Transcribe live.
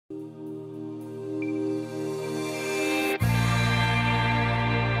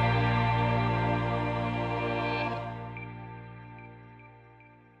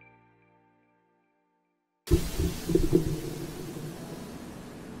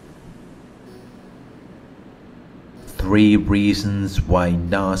3 reasons why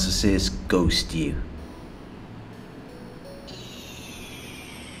narcissists ghost you.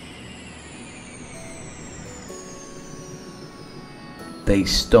 They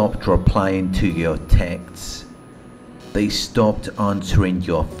stopped replying to your texts. They stopped answering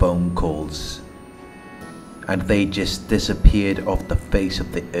your phone calls. And they just disappeared off the face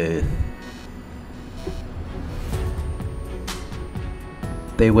of the earth.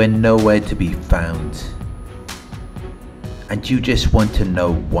 They were nowhere to be found. And you just want to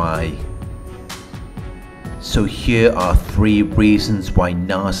know why. So here are 3 reasons why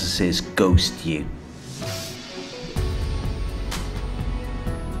narcissists ghost you.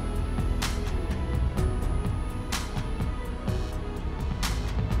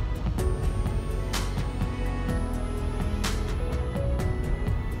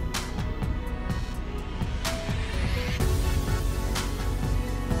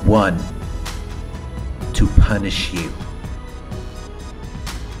 One, to punish you.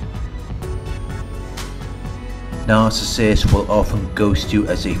 Narcissists will often ghost you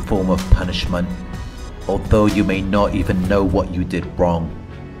as a form of punishment, although you may not even know what you did wrong.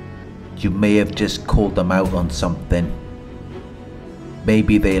 You may have just called them out on something.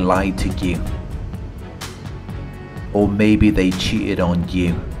 Maybe they lied to you. Or maybe they cheated on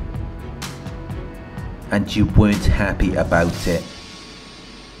you. And you weren't happy about it.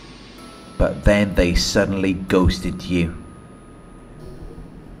 But then they suddenly ghosted you.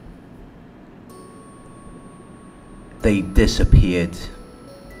 They disappeared.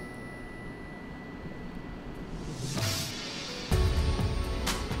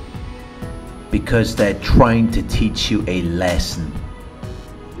 Because they're trying to teach you a lesson.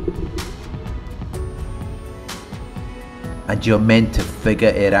 And you're meant to figure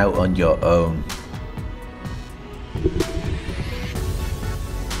it out on your own.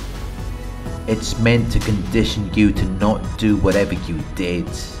 It's meant to condition you to not do whatever you did.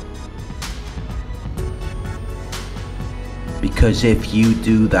 Because if you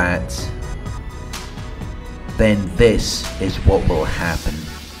do that, then this is what will happen.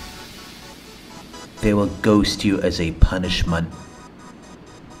 They will ghost you as a punishment.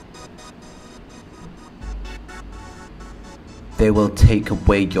 They will take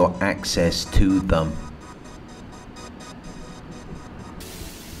away your access to them.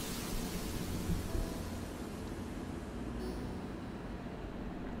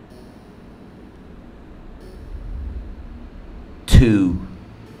 Two,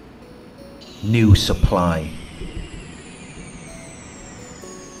 new supply.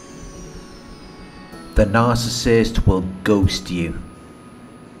 The narcissist will ghost you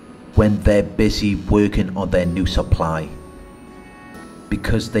when they're busy working on their new supply,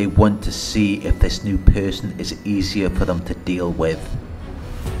 because they want to see if this new person is easier for them to deal with.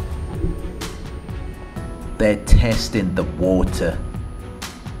 They're testing the water.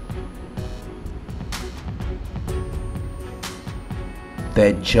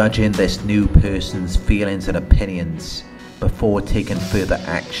 They're judging this new person's feelings and opinions before taking further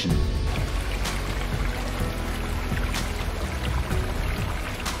action.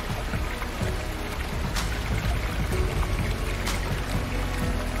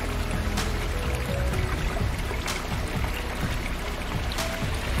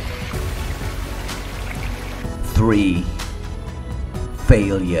 Three,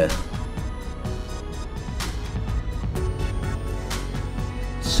 failure.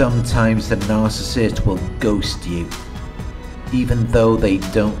 Sometimes the narcissist will ghost you, even though they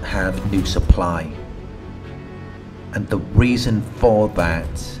don't have new supply. And the reason for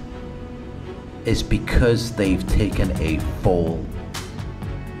that is because they've taken a fall.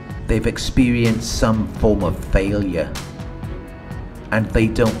 They've experienced some form of failure, and they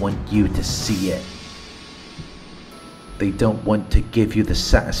don't want you to see it. They don't want to give you the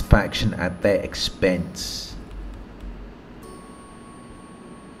satisfaction at their expense.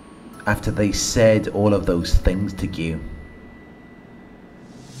 After they said all of those things to you.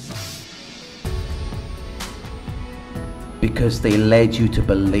 Because they led you to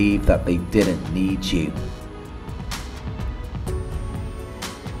believe that they didn't need you.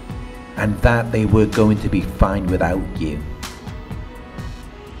 And that they were going to be fine without you.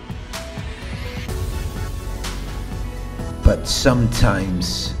 But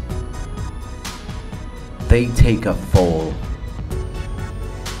sometimes they take a fall.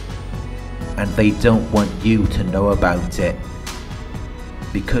 And they don't want you to know about it,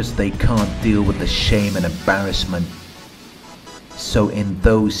 because they can't deal with the shame and embarrassment. So in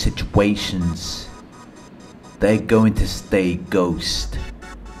those situations, they're going to stay ghost.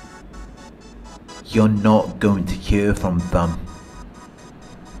 You're not going to hear from them.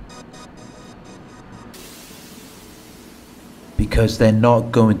 because they're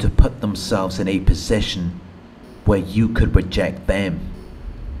not going to put themselves in a position where you could reject them.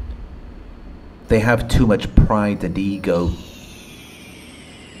 They have too much pride and ego,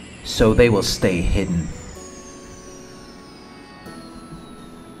 so they will stay hidden.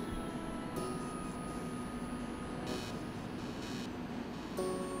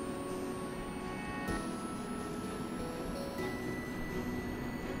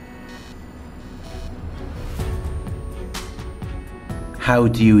 How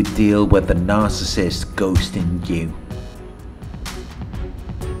do you deal with the narcissist ghosting you?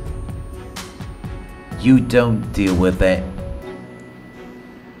 You don't deal with it,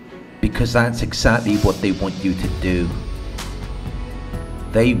 because that's exactly what they want you to do.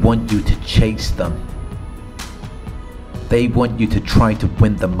 They want you to chase them. They want you to try to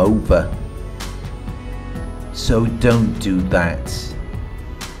win them over. So don't do that.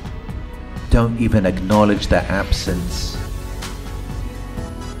 Don't even acknowledge their absence.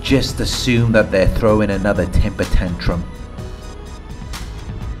 Just assume that they're throwing another temper tantrum.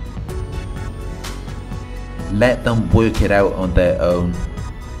 Let them work it out on their own,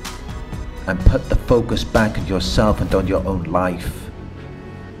 and put the focus back on yourself and on your own life.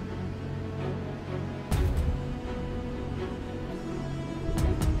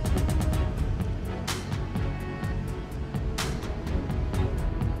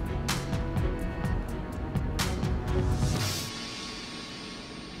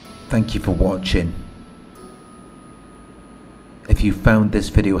 Thank you for watching. If you found this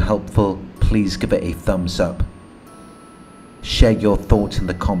video helpful, please give it a thumbs up. Share your thoughts in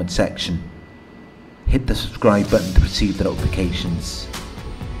the comment section. Hit the subscribe button to receive the notifications.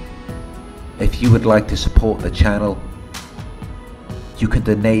 If you would like to support the channel, you can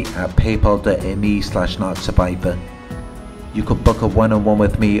donate at paypal.me/Narc Survivor. You can book a one-on-one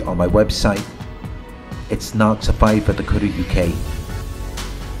with me on my website. It's narcsurvivor.co.uk.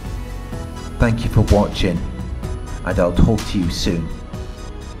 Thank you for watching, and I'll talk to you soon.